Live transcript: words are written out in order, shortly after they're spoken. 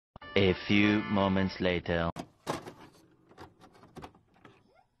A few moments later.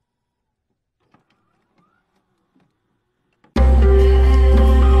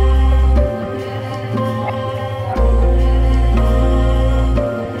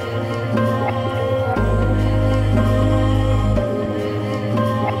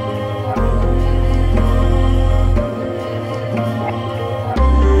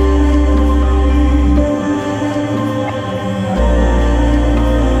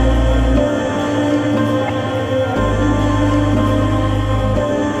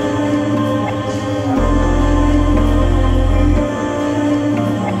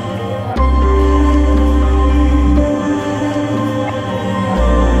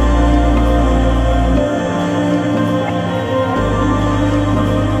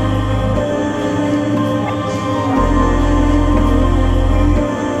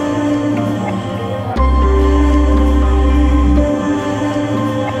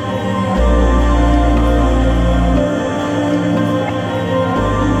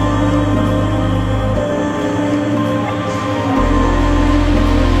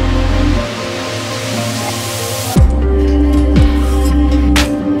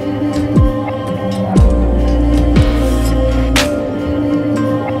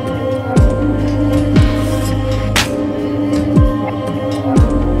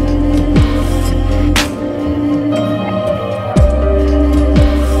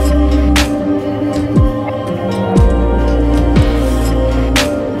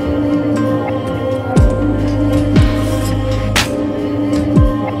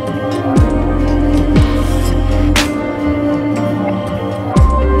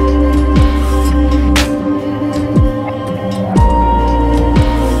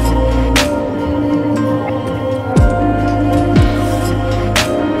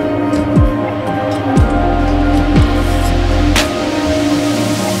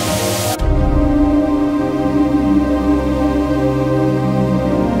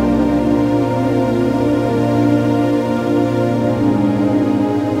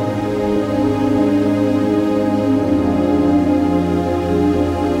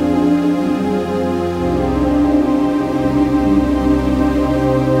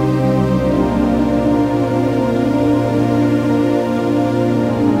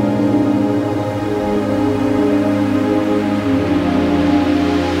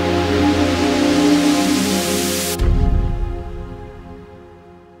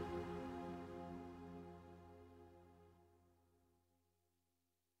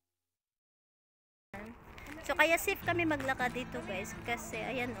 So kaya safe kami maglakad dito guys kasi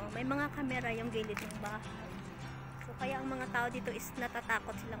ayan oh, may mga camera yung gilid ng bahay. So kaya ang mga tao dito is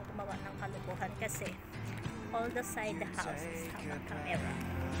natatakot silang gumawa ng kalokohan kasi all the side the houses have a camera.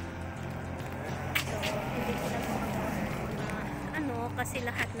 So hindi sila ano kasi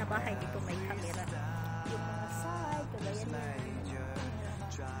lahat na bahay dito may camera. Yung mga side, kagaya na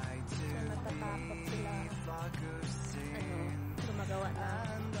so natatakot sila ano, gumagawa na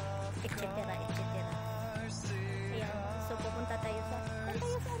etc. Ayan, so pupunta tayo sa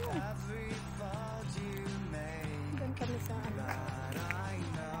ano? Doon kami sa ano.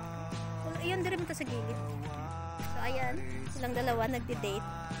 So, ayun, din rin ito sa gilid. So ayan, silang dalawa nagdi-date.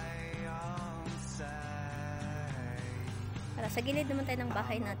 Para sa gilid naman tayo ng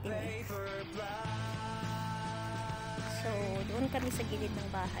bahay natin eh. So doon kami sa gilid ng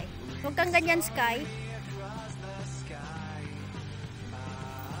bahay. Huwag kang ganyan, Sky.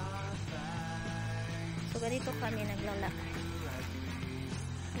 So ganito kami naglalakad.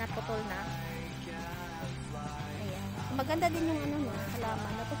 Naputol na. Ayan. Maganda din yung ano no,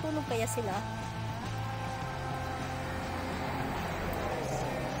 halaman. Natutulog kaya sila.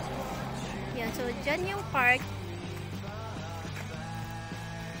 Yan, so dyan yung park.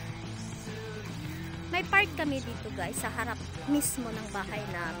 May park kami dito guys sa harap mismo ng bahay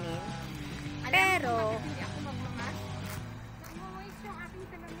namin. Pero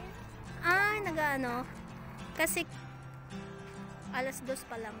nag-ano kasi alas 2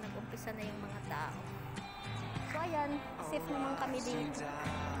 pa lang nag-umpisa na yung mga tao. So ayan, safe naman kami dito.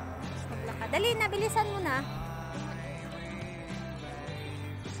 Maglakad. Dali na, bilisan mo na.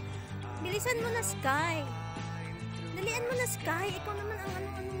 Bilisan mo na, Sky. Dalian mo na, Sky. Ikaw naman ang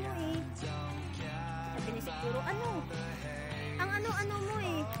ano-ano mo eh. Sabi ni siguro, ano? Ang ano-ano mo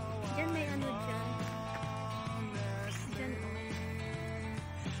eh. Diyan may ano dyan. Diyan oh.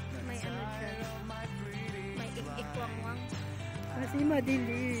 May ano dyan. May ikwangwang. Kasi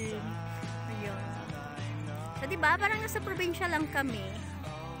madilim. Ayun. So diba, parang nasa probinsya lang kami.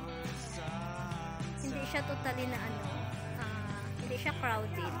 Hindi siya totally na ano. Hindi siya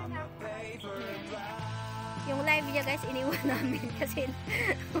crowded. Yung live niya guys, iniwan namin kasi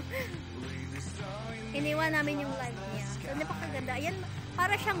ginawa namin yung live niya. So, napakaganda. Ayan,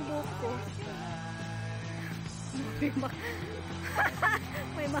 para siyang buko.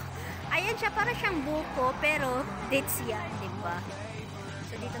 Ayan siya, para siyang buko, pero dates yan, diba?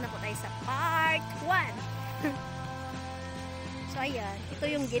 So, dito na po tayo sa part 1. So, ayan. Ito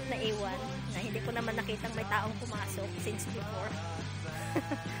yung gate na A1 na hindi ko naman nakitang may taong pumasok since before.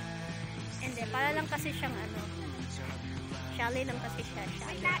 And then, para lang kasi siyang shallow lang kasi siya.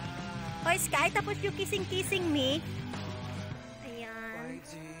 Hoy, Sky, tapos yung kissing me. Ayan.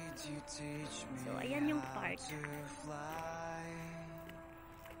 So, ayan yung part.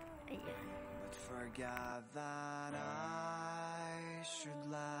 Ayan. Forgot that I should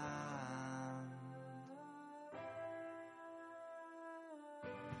land.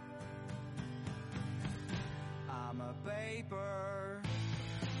 I'm a paper.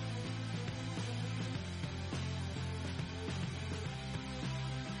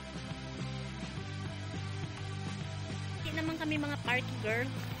 Hindi naman kami mga party girl.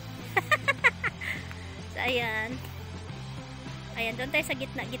 So, ayan. Ayan, doon tayo sa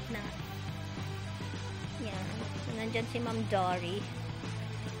gitna-gitna. Yan. So, nandyan si Ma'am Dory.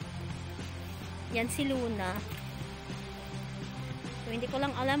 Yan si Luna. So, hindi ko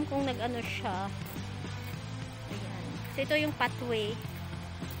lang alam kung nag-ano siya. Ayan. So, ito yung pathway.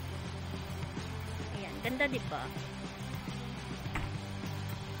 Ayan. Ganda, diba?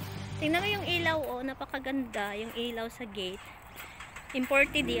 Tingnan mo yung ilaw, oh. Napakaganda. Yung ilaw sa gate.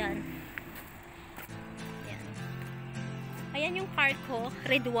 Imported yan. Ayan yung car ko,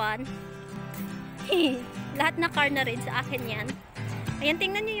 red one. Lahat na car na rin sa akin yan. Ayan,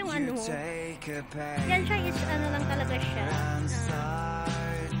 tingnan nyo yung ano. Yan siya, ano lang talaga siya.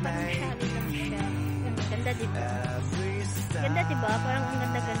 Parang shallow lang siya. Ganda diba? Ganda diba? Parang ang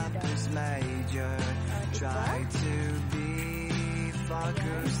ganda-ganda. Diba? Diyan yung park.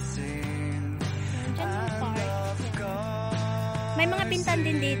 Yan. May mga pintan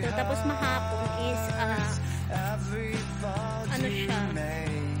din dito. Tapos mahapon is ano siya,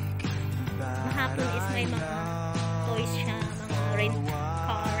 mahapon is may mga toys siya, mga rent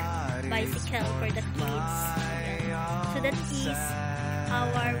car, bicycle for the kids. Ayan. So that is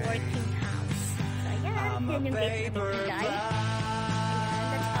our working house. So ayan, yan yung gate na bigay. Ayan,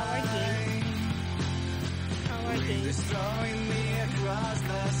 that's our gate. Our gate. Nawiwit na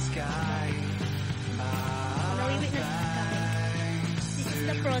sa sky. This is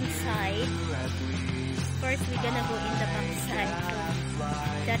the front side. First, we're gonna go in the back side. So,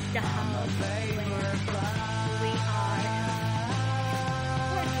 that's the house where we are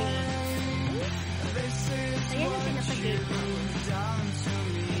working. Ayan yung pinaka-gate na.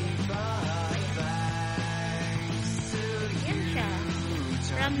 Ayan siya.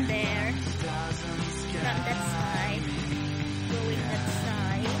 From there, from that side, going that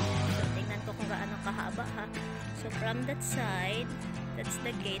side. So, tingnan ko kung gaano kahaba ha. So, from that side, that's the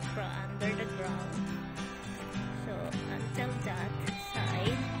gate from under the ground. Until that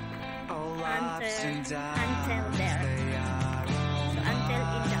side, until there. So until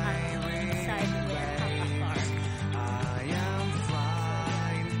in the side where have a car.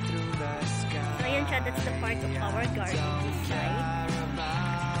 So ayan siya, that's the part of our garden this side.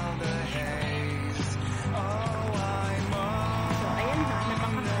 So ayan ha,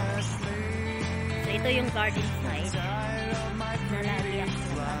 napakahaba. So ito yung garden side. Nalagi ako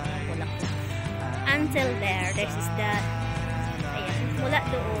ng bulaklak. Until there, this is the, ayan, mula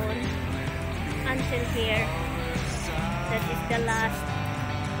doon until here, that is the last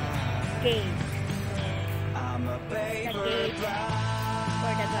gate. The gate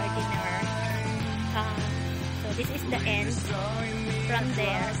for the gardener. So this is the end. From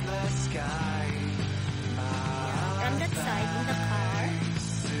there, from that side in the car,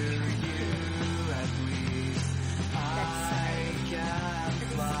 that side, that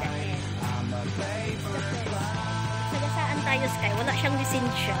is the end. Sagasaan tayo, Sky. Wala siyang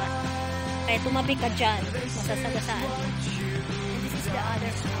lisensya. Kaya tumabi ka dyan. Masasagasaan. And this is the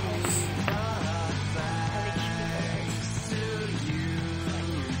other house. The rich people.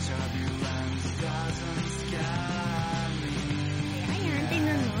 Ayan,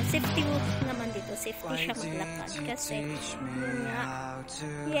 tingnan mo. Safety naman dito. Safety siya maglakad. Kasi, yun nga.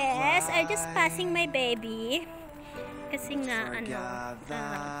 Yes, I'm just passing my baby. Kasi nga,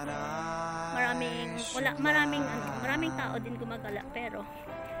 maraming tao din gumagala, pero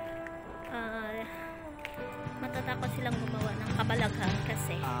matatakot silang gumawa ng kabalaghan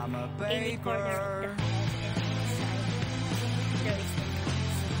kasi any corner of the house and inside there is no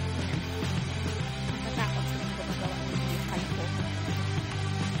house. Matatakot silang gumagawa ng kalpo.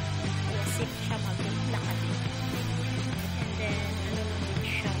 Kaya safe siya maglakad. And then, ano lang din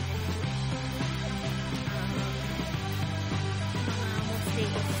siya,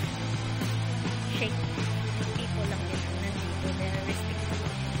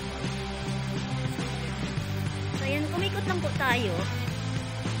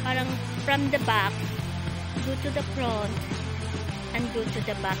 Parang from the back, go to the front, and go to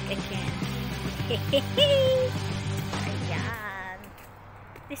the back again. Ayan.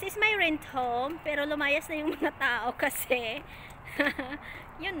 This is my rent home, pero lumayas na yung mga tao kasi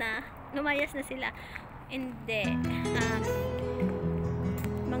yun na, lumayas na sila. Hindi.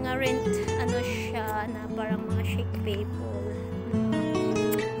 Mga rent, ano siya, na parang mga chic people.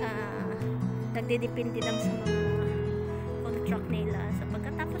 Nagdidepende lang sa mga contract nila. So,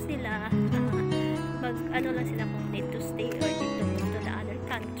 pagkatapos nila, ano lang sila kung need to stay or need to move to the other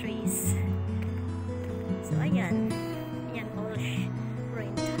countries. So, ayan. Ayan, all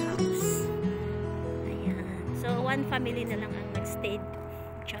rent house. Ayan. So, one family na lang ang nag-stay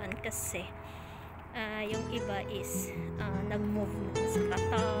dyan kasi yung iba is nag-move na sa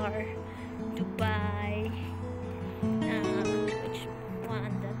Qatar, Dubai, which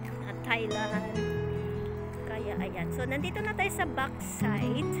one, Thailand. Kaya ayan. So, nandito na tayo sa back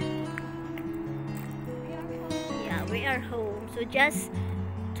side. Yeah, we are home. So, just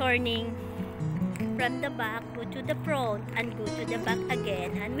turning from the back, go to the front, and go to the back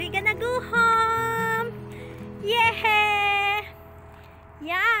again. And we're gonna go home! Yeah!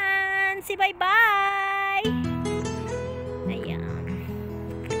 Yan! Si bye-bye! Ayan.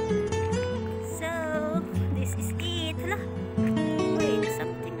 So, this is it. Hala. Wait,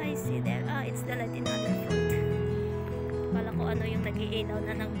 something I see there. It's the light in other front. Kala ko ano yung nag-iilaw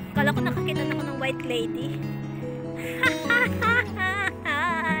na ng... Kala ko nakakita na ako ng white lady.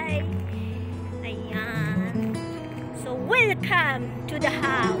 Hi! Ayan. So, welcome to the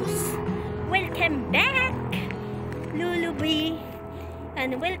house. Welcome back, Lulubi.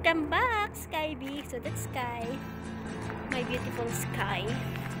 And welcome back, Skyby. So, that's sky. My beautiful sky.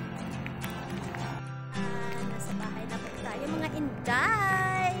 Nasa bahay na po tayo, mga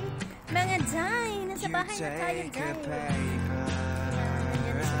inday. Mga day, nasa bahay na tayo, day. Yan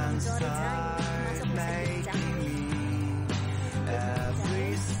na si Dory, day. Masok na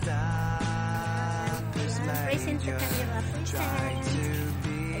sa gitsa. Present the camera, present.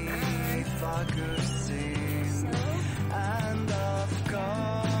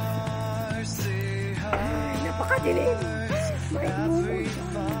 Napakadilim. May moon.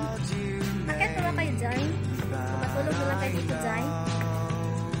 Bakit wala kayo dyan? Matulog wala kayo dito dyan?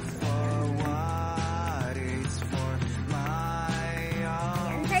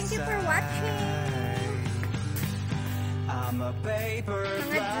 And thank you for watching. Mga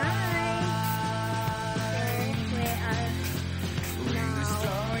dyan. We are